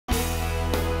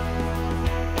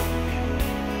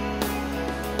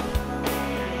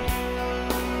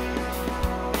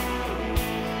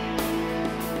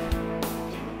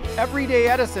Everyday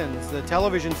Edisons, the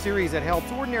television series that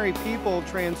helps ordinary people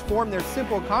transform their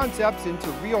simple concepts into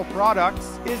real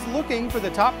products, is looking for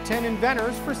the top 10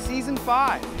 inventors for Season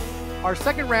 5. Our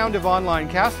second round of online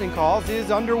casting calls is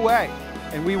underway,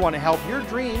 and we want to help your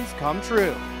dreams come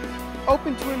true.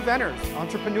 Open to inventors,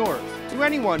 entrepreneurs, to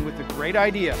anyone with a great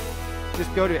idea.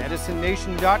 Just go to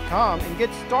edisonnation.com and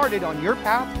get started on your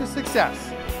path to success.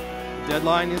 The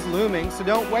deadline is looming, so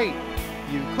don't wait.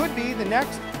 You could be the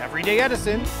next Everyday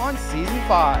Edison on Season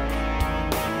 5.